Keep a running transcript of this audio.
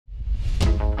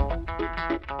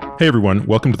Hey everyone,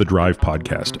 welcome to the Drive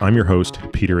Podcast. I'm your host,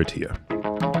 Peter Attia.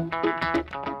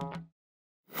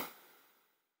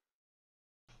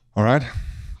 All right,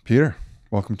 Peter,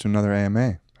 welcome to another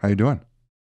AMA. How you doing?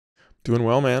 Doing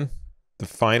well, man. The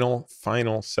final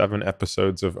 7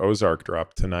 episodes of Ozark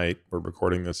dropped tonight. We're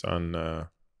recording this on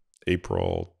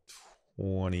April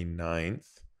 29th.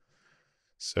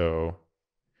 So,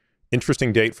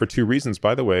 interesting date for 2 reasons.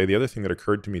 By the way, the other thing that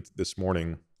occurred to me this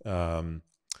morning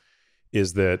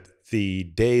is that the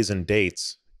days and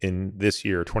dates in this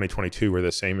year, 2022, were the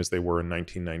same as they were in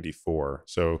 1994.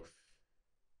 So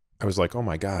I was like, oh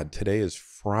my God, today is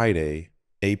Friday,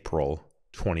 April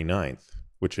 29th,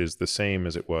 which is the same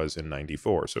as it was in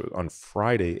 94. So on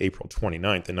Friday, April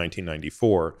 29th in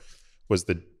 1994 was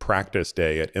the practice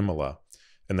day at Imola.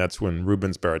 And that's when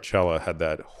Rubens Barrichello had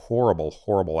that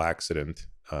horrible accident.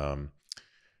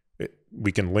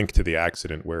 We can link to the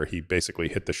accident where he basically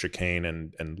hit the chicane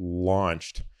and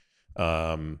launched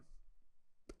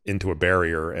into a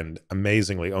barrier and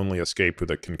amazingly only escaped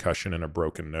with a concussion and a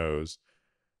broken nose.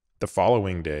 The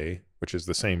following day, which is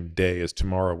the same day as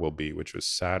tomorrow will be, which was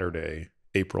Saturday,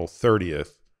 April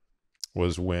 30th,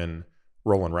 was when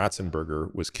Roland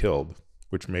Ratzenberger was killed,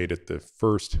 which made it the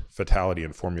first fatality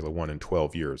in Formula One in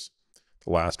 12 years.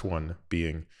 The last one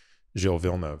being Gilles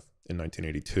Villeneuve in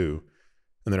 1982.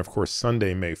 And then, of course,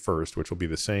 Sunday, May 1st, which will be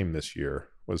the same this year,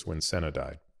 was when Senna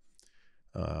died.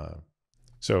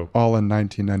 So all in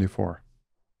 1994.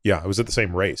 Yeah, it was at the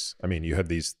same race. I mean, you had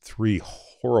these 3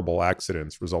 horrible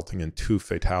accidents resulting in 2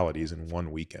 fatalities in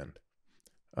one weekend.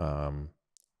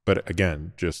 But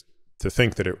again, just to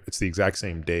think that it's the exact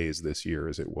same days this year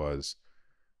as it was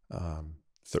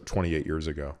 28 years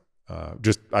ago. I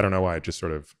don't know why. I just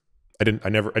sort of, I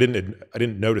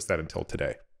didn't notice that until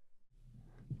today.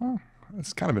 Well,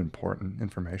 it's kind of important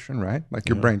information, right? Like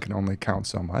your brain can only count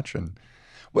so much. And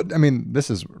what, I mean, this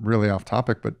is really off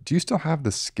topic, but do you still have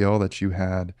the skill that you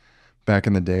had back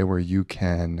in the day where you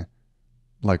can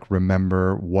like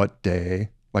remember what day,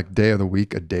 like day of the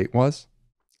week a date was?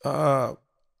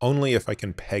 Only if I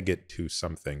can peg it to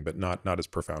something, but not as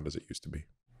profound as it used to be.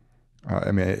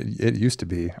 I mean, it used to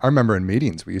be. I remember in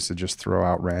meetings, we used to just throw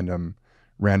out random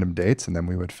dates and then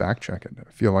we would fact check it.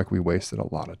 I feel like we wasted a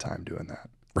lot of time doing that.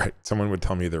 Right. Someone would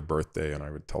tell me their birthday and I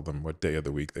would tell them what day of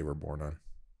the week they were born on.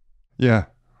 Yeah.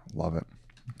 Love it.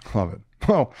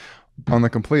 Well, on the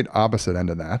complete opposite end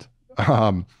of that,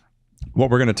 what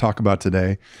we're going to talk about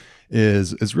today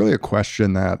is really a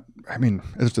question that, I mean,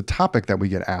 it's a topic that we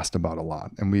get asked about a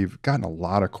lot. And we've gotten a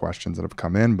lot of questions that have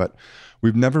come in, but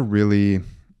we've never really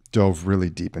dove really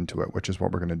deep into it, which is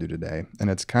what we're going to do today. And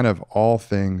it's kind of all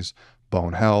things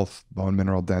bone health, bone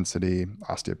mineral density,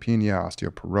 osteopenia,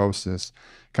 osteoporosis,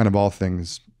 kind of all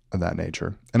things of that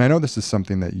nature. And I know this is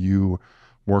something that you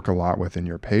work a lot with in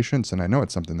your patients, and I know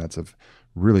it's something that's of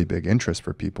really big interest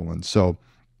for people. And so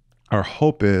our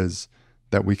hope is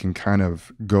that we can kind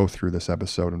of go through this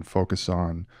episode and focus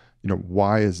on,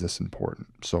 why is this important?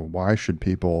 So why should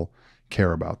people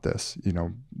care about this?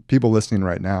 People listening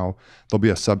right now, there'll be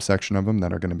a subsection of them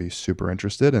that are going to be super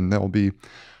interested, and there'll be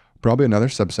probably another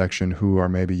subsection who are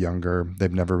maybe younger.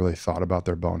 They've never really thought about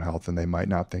their bone health and they might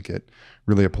not think it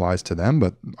really applies to them.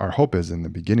 But our hope is in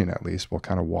the beginning, at least, we'll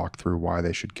kind of walk through why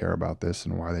they should care about this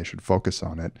and why they should focus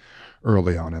on it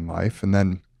early on in life. And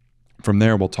then from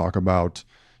there, we'll talk about,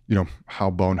 how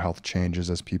bone health changes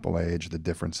as people age, the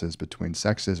differences between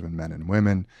sexes when men and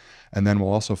women. And then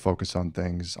we'll also focus on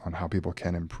things on how people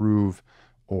can improve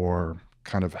or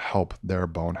kind of help their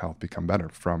bone health become better,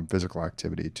 from physical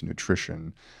activity to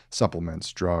nutrition,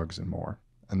 supplements, drugs, and more.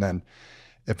 And then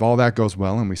if all that goes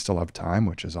well and we still have time,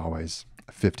 which is always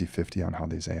 50-50 on how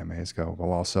these AMAs go,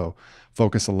 we'll also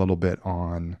focus a little bit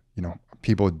on,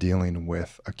 people dealing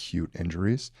with acute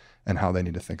injuries and how they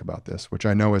need to think about this, which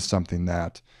I know is something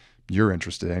that you're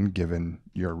interested in given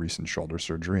your recent shoulder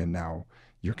surgery. And now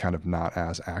you're kind of not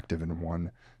as active in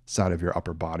one side of your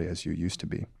upper body as you used to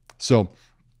be. So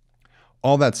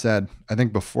all that said, I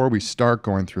think before we start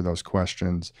going through those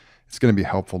questions, it's going to be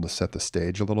helpful to set the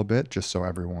stage a little bit, just so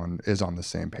everyone is on the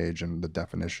same page in the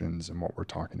definitions and what we're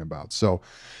talking about. So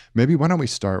maybe why don't we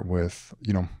start with,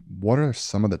 what are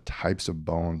some of the types of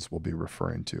bones we'll be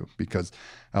referring to? Because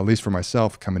at least for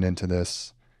myself coming into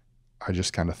this, I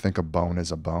just kind of think a bone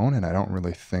is a bone and I don't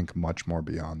really think much more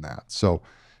beyond that. So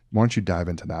why don't you dive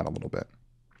into that a little bit?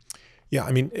 Yeah,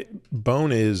 I mean,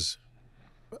 bone is...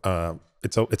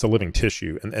 it's a living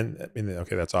tissue, and I mean,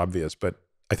 okay, that's obvious, but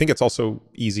I think it's also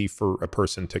easy for a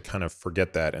person to kind of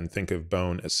forget that and think of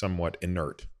bone as somewhat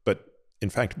inert. But in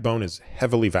fact, bone is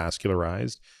heavily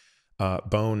vascularized.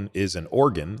 bone is an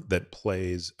organ that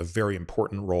plays a very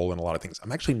important role in a lot of things.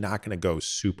 I'm actually not going to go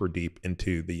super deep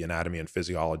into the anatomy and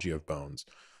physiology of bones.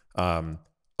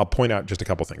 I'll point out just a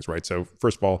couple things, right? So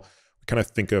first of all, we kind of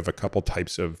think of a couple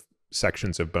types of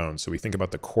sections of bone. So we think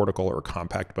about the cortical or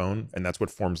compact bone, and that's what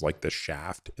forms like the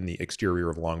shaft in the exterior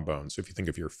of long bones. So if you think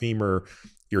of your femur,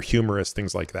 your humerus,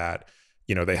 things like that,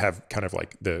 they have kind of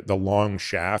like the long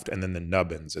shaft and then the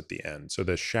nubbins at the end. So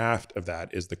the shaft of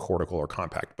that is the cortical or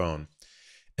compact bone.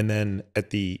 And then at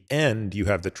the end, you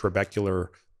have the trabecular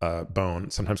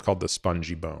bone, sometimes called the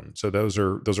spongy bone. So those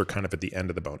are kind of at the end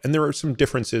of the bone. And there are some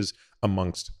differences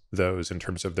amongst those in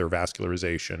terms of their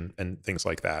vascularization and things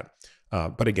like that.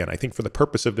 But again, I think for the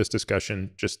purpose of this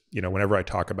discussion, just, whenever I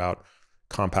talk about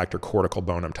compact or cortical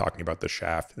bone, I'm talking about the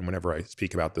shaft. And whenever I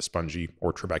speak about the spongy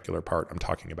or trabecular part, I'm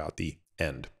talking about the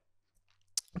end.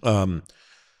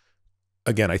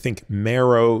 Again, I think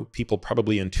marrow, people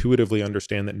probably intuitively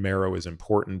understand that marrow is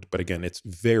important, but again, it's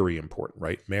very important,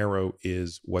 right? Marrow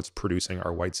is what's producing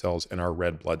our white cells and our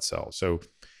red blood cells. So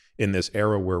in this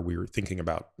era where we were thinking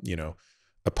about,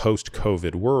 a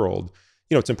post-COVID world,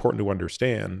 it's important to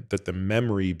understand that the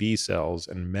memory B cells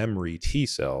and memory T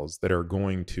cells that are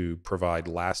going to provide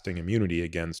lasting immunity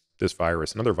against this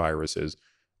virus and other viruses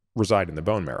reside in the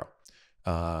bone marrow.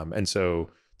 And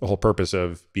so the whole purpose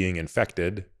of being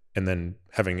infected and then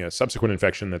having a subsequent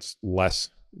infection that's less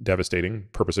devastating,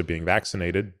 purpose of being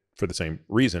vaccinated for the same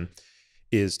reason,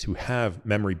 is to have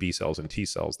memory B cells and T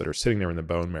cells that are sitting there in the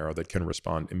bone marrow that can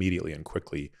respond immediately and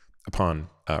quickly upon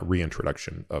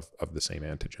reintroduction of the same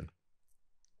antigen.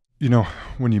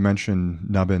 When you mentioned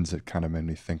nubbins, it kind of made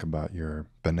me think about your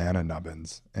banana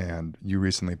nubbins. And you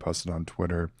recently posted on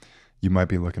Twitter, you might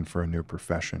be looking for a new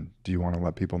profession. Do you want to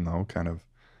let people know kind of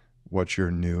what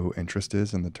your new interest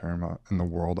is in the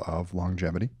world of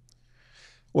longevity?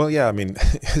 Well, yeah, I mean,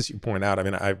 as you point out, I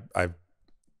mean, I've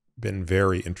been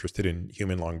very interested in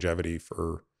human longevity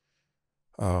for,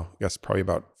 I guess probably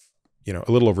about,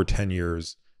 a little over 10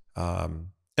 years.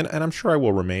 And I'm sure I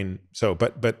will remain so,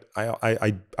 but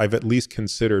I've at least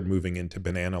considered moving into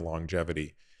banana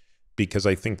longevity because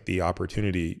I think the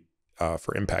opportunity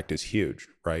for impact is huge,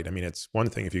 right? I mean, it's one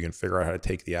thing if you can figure out how to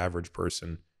take the average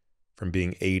person from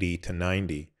being 80 to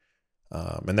 90,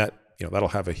 and that, that'll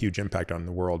have a huge impact on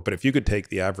the world. But if you could take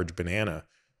the average banana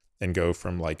and go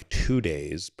from like 2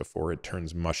 days before it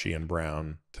turns mushy and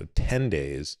brown to 10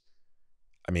 days,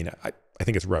 I mean, I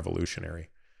think it's revolutionary.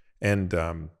 And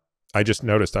I just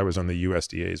noticed I was on the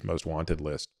USDA's most wanted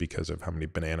list because of how many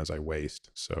bananas I waste.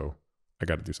 So I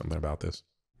got to do something about this.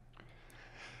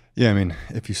 Yeah, I mean,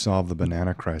 if you solve the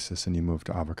banana crisis and you move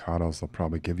to avocados, they'll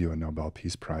probably give you a Nobel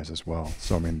Peace Prize as well.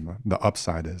 So, I mean, the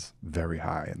upside is very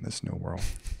high in this new world.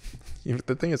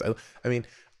 The thing is, I mean,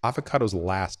 avocados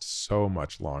last so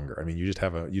much longer. I mean, you just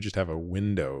have a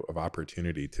window of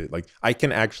opportunity to, like, I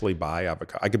can actually buy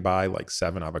avocado. I could buy like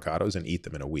 7 avocados and eat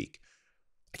them in a week.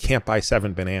 I can't buy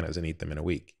 7 bananas and eat them in a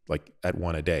week, like at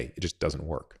one a day. It just doesn't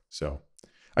work. So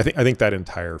I think that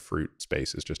entire fruit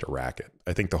space is just a racket.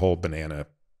 I think the whole banana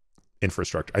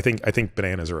infrastructure, I think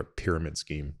bananas are a pyramid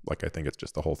scheme. Like, I think it's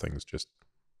just, the whole thing's just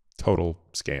total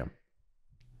scam.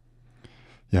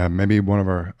 Yeah, maybe one of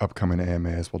our upcoming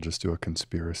AMAs will just do a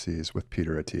conspiracies with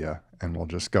Peter Attia, and we'll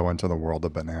just go into the world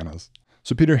of bananas.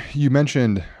 So Peter, you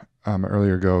mentioned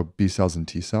earlier ago B cells and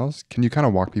T cells. Can you kind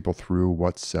of walk people through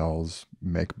what cells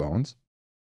make bones?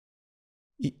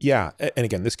 Yeah. And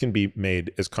again, this can be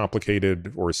made as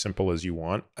complicated or as simple as you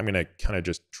want. I'm going to kind of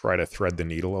just try to thread the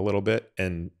needle a little bit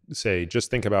and say,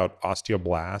 just think about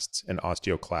osteoblasts and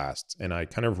osteoclasts. And I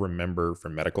kind of remember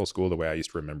from medical school the way I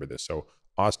used to remember this. So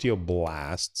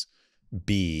osteoblasts,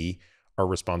 B, are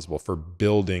responsible for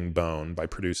building bone by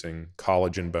producing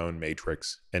collagen bone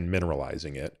matrix and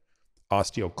mineralizing it.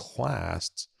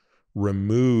 Osteoclasts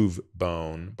remove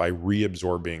bone by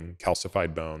reabsorbing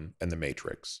calcified bone and the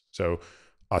matrix. So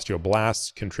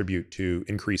osteoblasts contribute to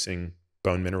increasing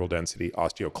bone mineral density,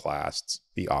 osteoclasts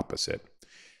the opposite.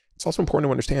 It's also important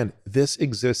to understand this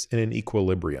exists in an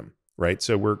equilibrium, right?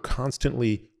 So we're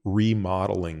constantly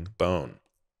remodeling bone.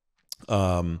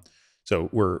 So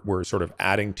we're sort of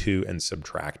adding to and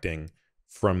subtracting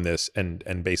from this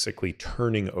and basically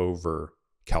turning over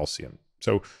calcium.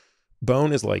 So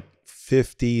bone is like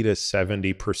 50 to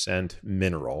 70%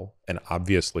 mineral. And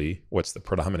obviously, what's the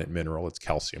predominant mineral? It's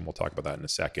calcium. We'll talk about that in a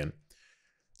second.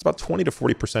 It's about 20 to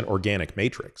 40% organic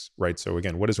matrix, right? So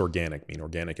again, what does organic mean?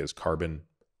 Organic is carbon,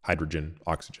 hydrogen,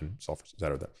 oxygen, sulfur, et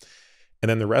cetera. And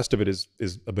then the rest of it is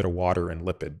a bit of water and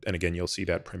lipid. And again, you'll see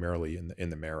that primarily in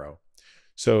the marrow.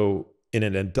 So in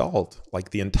an adult,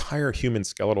 like, the entire human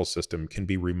skeletal system can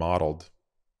be remodeled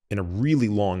in a really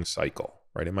long cycle.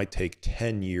 right? It might take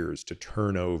 10 years to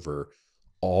turn over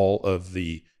all of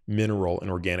the mineral and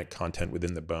organic content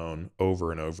within the bone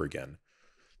over and over again.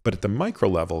 But at the micro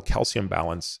level, calcium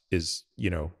balance is,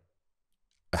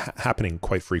 happening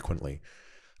quite frequently.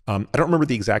 I don't remember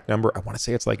the exact number. I want to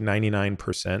say it's like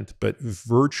 99%, but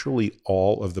virtually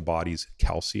all of the body's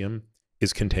calcium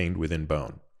is contained within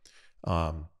bone.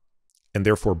 And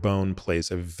therefore, bone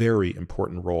plays a very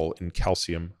important role in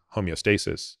calcium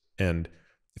homeostasis. And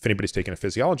if anybody's taken a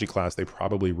physiology class, they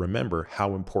probably remember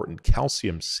how important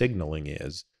calcium signaling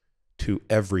is to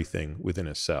everything within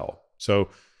a cell. So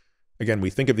again, we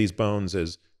think of these bones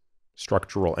as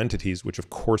structural entities, which of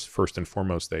course, first and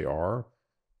foremost, they are.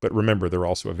 But remember, they're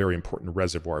also a very important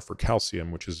reservoir for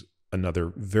calcium, which is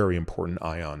another very important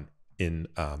ion in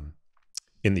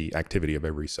the activity of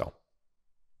every cell.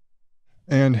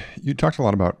 And you talked a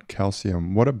lot about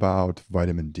calcium. What about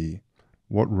vitamin D?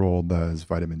 What role does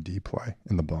vitamin D play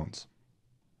in the bones?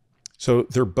 So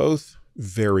they're both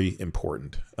very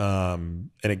important.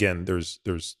 And again, there's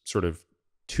sort of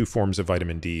two forms of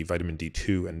vitamin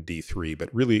D2 and D3. But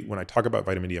really, when I talk about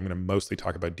vitamin D, I'm going to mostly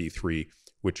talk about D3,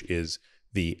 which is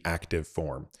the active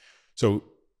form. So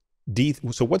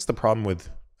what's the problem with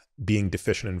being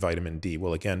deficient in vitamin D?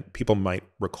 Well, again, people might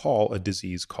recall a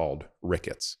disease called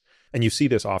rickets. And you see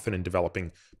this often in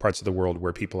developing parts of the world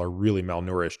where people are really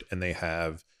malnourished and they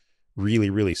have really,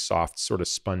 really soft, sort of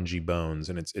spongy bones.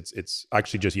 And it's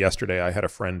actually just yesterday, I had a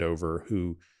friend over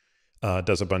who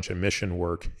does a bunch of mission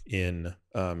work in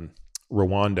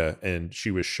Rwanda, and she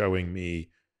was showing me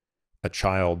a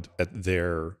child at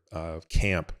their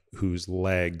camp whose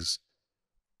legs,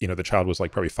 the child was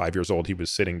like probably 5 years old. He was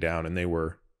sitting down and they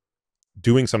were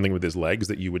doing something with his legs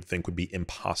that you would think would be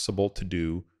impossible to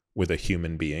do with a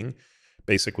human being.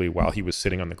 Basically, while he was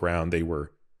sitting on the ground, they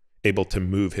were able to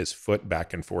move his foot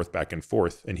back and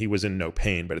forth, and he was in no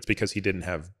pain, but it's because he didn't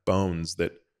have bones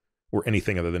that were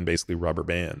anything other than basically rubber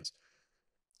bands.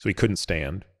 So he couldn't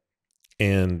stand.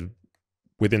 And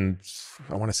within,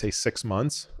 I want to say 6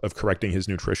 months of correcting his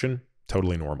nutrition,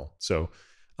 totally normal. So,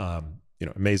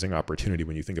 amazing opportunity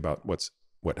when you think about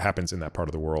what happens in that part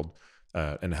of the world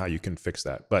and how you can fix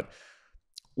that. But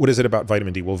what is it about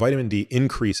vitamin D? Well, vitamin D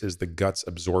increases the gut's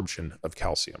absorption of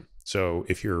calcium. So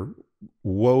if you're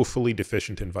woefully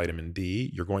deficient in vitamin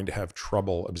D, you're going to have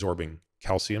trouble absorbing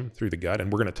calcium through the gut.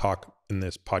 And we're going to talk in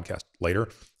this podcast later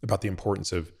about the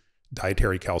importance of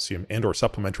dietary calcium and or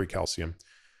supplementary calcium.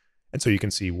 And so you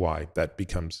can see why that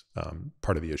becomes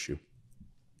part of the issue.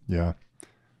 Yeah.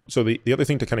 So the other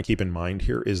thing to kind of keep in mind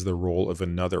here is the role of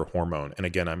another hormone. And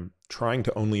again, I'm trying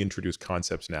to only introduce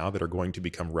concepts now that are going to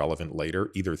become relevant later,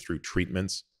 either through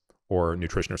treatments or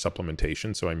nutrition or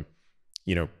supplementation. So I'm,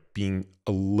 being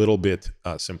a little bit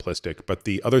simplistic. But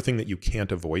the other thing that you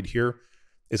can't avoid here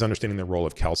is understanding the role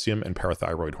of calcium and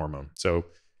parathyroid hormone. So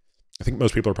I think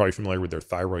most people are probably familiar with their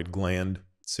thyroid gland.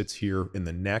 It sits here in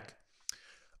the neck.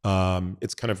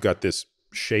 It's kind of got this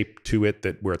shape to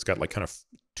it where it's got like kind of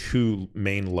two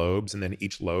main lobes, and then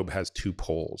each lobe has two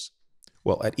poles.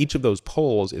 Well, at each of those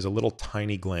poles is a little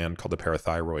tiny gland called the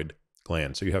parathyroid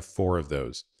gland. So you have 4 of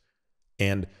those.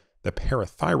 And the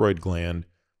parathyroid gland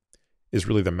is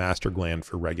really the master gland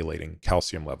for regulating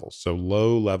calcium levels. So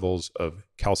low levels of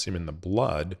calcium in the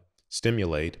blood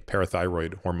stimulate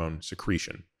parathyroid hormone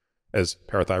secretion. As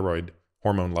parathyroid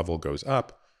hormone level goes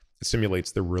up, it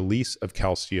stimulates the release of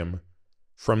calcium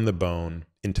from the bone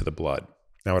into the blood.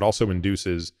 Now, it also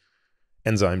induces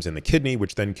enzymes in the kidney,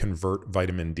 which then convert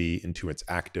vitamin D into its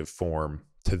active form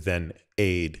to then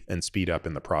aid and speed up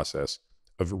in the process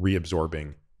of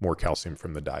reabsorbing more calcium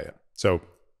from the diet. So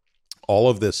all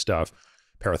of this stuff,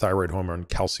 parathyroid hormone,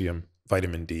 calcium,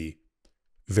 vitamin D,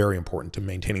 very important to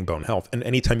maintaining bone health. And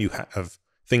anytime you have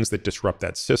things that disrupt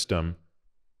that system,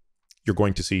 you're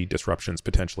going to see disruptions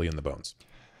potentially in the bones.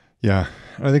 Yeah,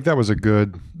 I think that was a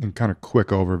good and kind of quick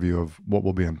overview of what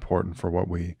will be important for what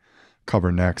we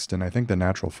cover next. And I think the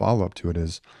natural follow-up to it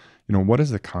is, what is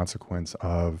the consequence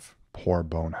of poor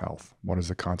bone health? What is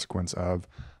the consequence of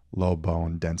low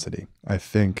bone density? I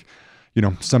think,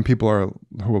 some people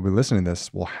who will be listening to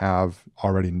this will have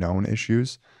already known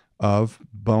issues of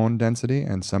bone density,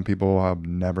 and some people have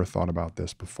never thought about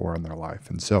this before in their life.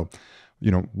 And so,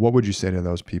 what would you say to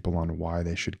those people on why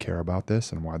they should care about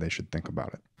this and why they should think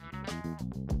about it?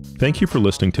 Thank you for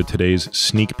listening to today's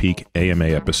sneak peek AMA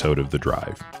episode of The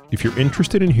Drive. If you're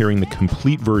interested in hearing the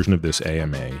complete version of this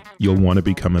AMA, you'll want to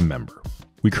become a member.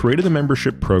 We created the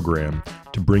membership program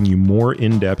to bring you more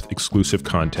in-depth exclusive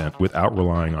content without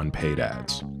relying on paid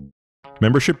ads.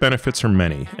 Membership benefits are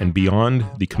many, and beyond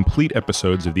the complete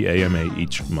episodes of the AMA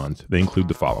each month, they include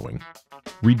the following: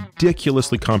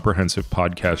 ridiculously comprehensive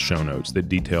podcast show notes that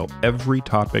detail every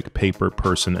topic, paper,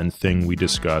 person, and thing we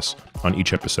discuss on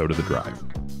each episode of The Drive.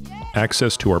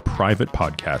 Access to our private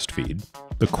podcast feed,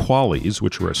 The Qualies,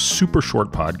 which are a super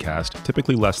short podcast,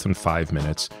 typically less than 5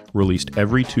 minutes, released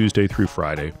every Tuesday through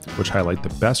Friday, which highlight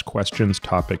the best questions,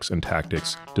 topics, and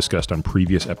tactics discussed on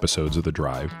previous episodes of The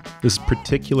Drive. This is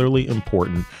particularly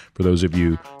important for those of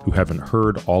you who haven't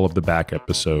heard all of the back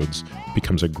episodes. It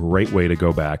becomes a great way to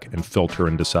go back and filter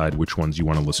and decide which ones you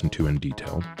want to listen to in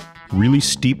detail. Really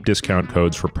steep discount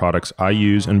codes for products I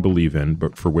use and believe in,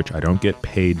 but for which I don't get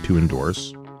paid to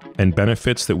endorse, and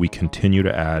benefits that we continue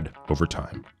to add over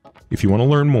time. If you want to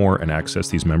learn more and access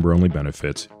these member-only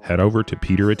benefits, head over to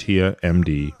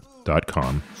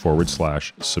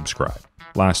peterattiamd.com/subscribe.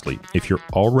 Lastly, if you're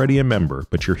already a member,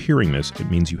 but you're hearing this,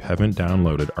 it means you haven't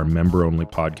downloaded our member-only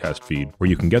podcast feed where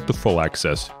you can get the full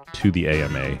access to the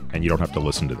AMA and you don't have to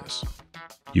listen to this.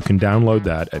 You can download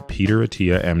that at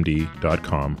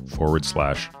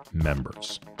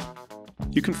peterattiamd.com/members.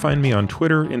 You can find me on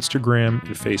Twitter, Instagram,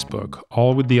 and Facebook,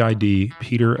 all with the ID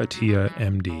Peter Attia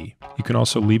MD. You can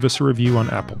also leave us a review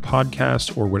on Apple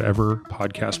Podcasts or whatever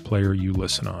podcast player you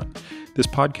listen on. This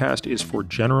podcast is for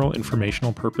general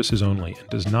informational purposes only and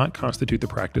does not constitute the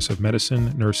practice of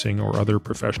medicine, nursing, or other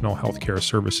professional healthcare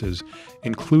services,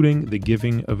 including the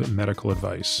giving of medical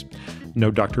advice.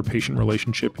 No doctor-patient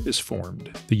relationship is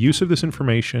formed. The use of this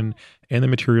information and the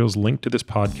materials linked to this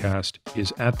podcast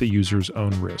is at the user's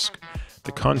own risk.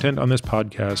 The content on this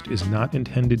podcast is not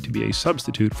intended to be a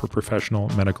substitute for professional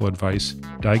medical advice,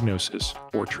 diagnosis,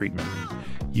 or treatment.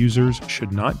 Users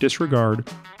should not disregard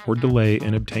or delay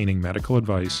in obtaining medical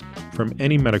advice from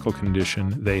any medical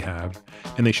condition they have,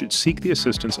 and they should seek the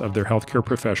assistance of their healthcare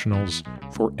professionals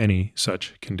for any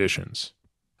such conditions.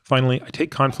 Finally, I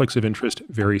take conflicts of interest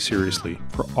very seriously.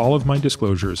 For all of my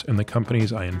disclosures and the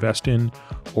companies I invest in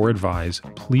or advise,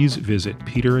 please visit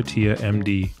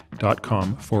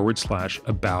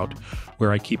peterattiamd.com/about,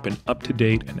 where I keep an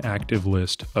up-to-date and active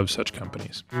list of such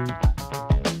companies.